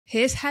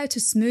Here's how to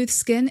smooth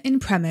skin in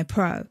Premiere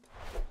Pro.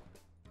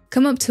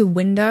 Come up to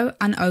Window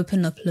and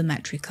open up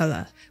Lumetri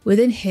Color.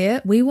 Within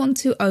here, we want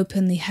to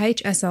open the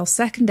HSL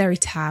secondary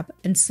tab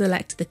and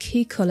select the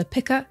key color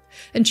picker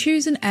and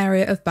choose an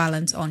area of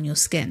balance on your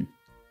skin.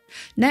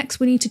 Next,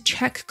 we need to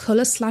check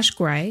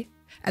color/gray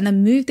and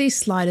then move these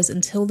sliders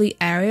until the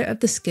area of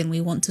the skin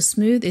we want to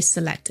smooth is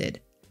selected.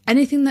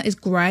 Anything that is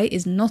grey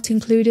is not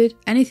included,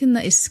 anything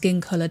that is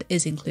skin coloured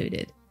is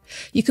included.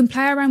 You can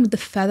play around with the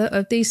feather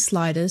of these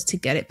sliders to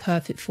get it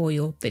perfect for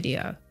your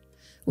video.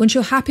 Once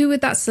you're happy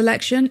with that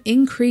selection,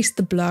 increase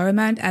the blur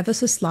amount ever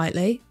so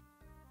slightly.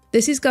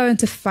 This is going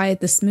to fade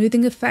the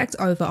smoothing effect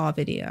over our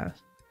video.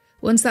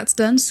 Once that's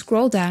done,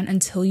 scroll down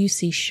until you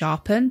see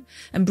sharpen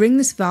and bring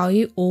this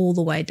value all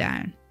the way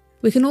down.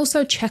 We can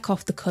also check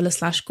off the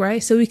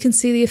colour/grey so we can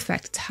see the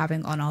effect it's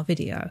having on our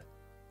video.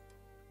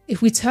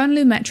 If we turn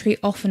Lumetri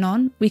off and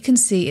on, we can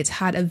see it's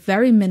had a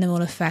very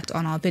minimal effect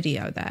on our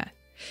video there.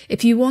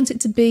 If you want it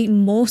to be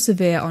more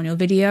severe on your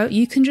video,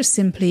 you can just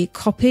simply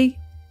copy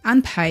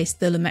and paste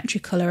the Lumetri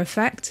colour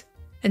effect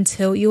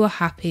until you are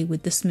happy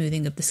with the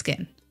smoothing of the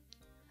skin.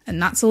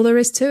 And that's all there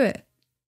is to it.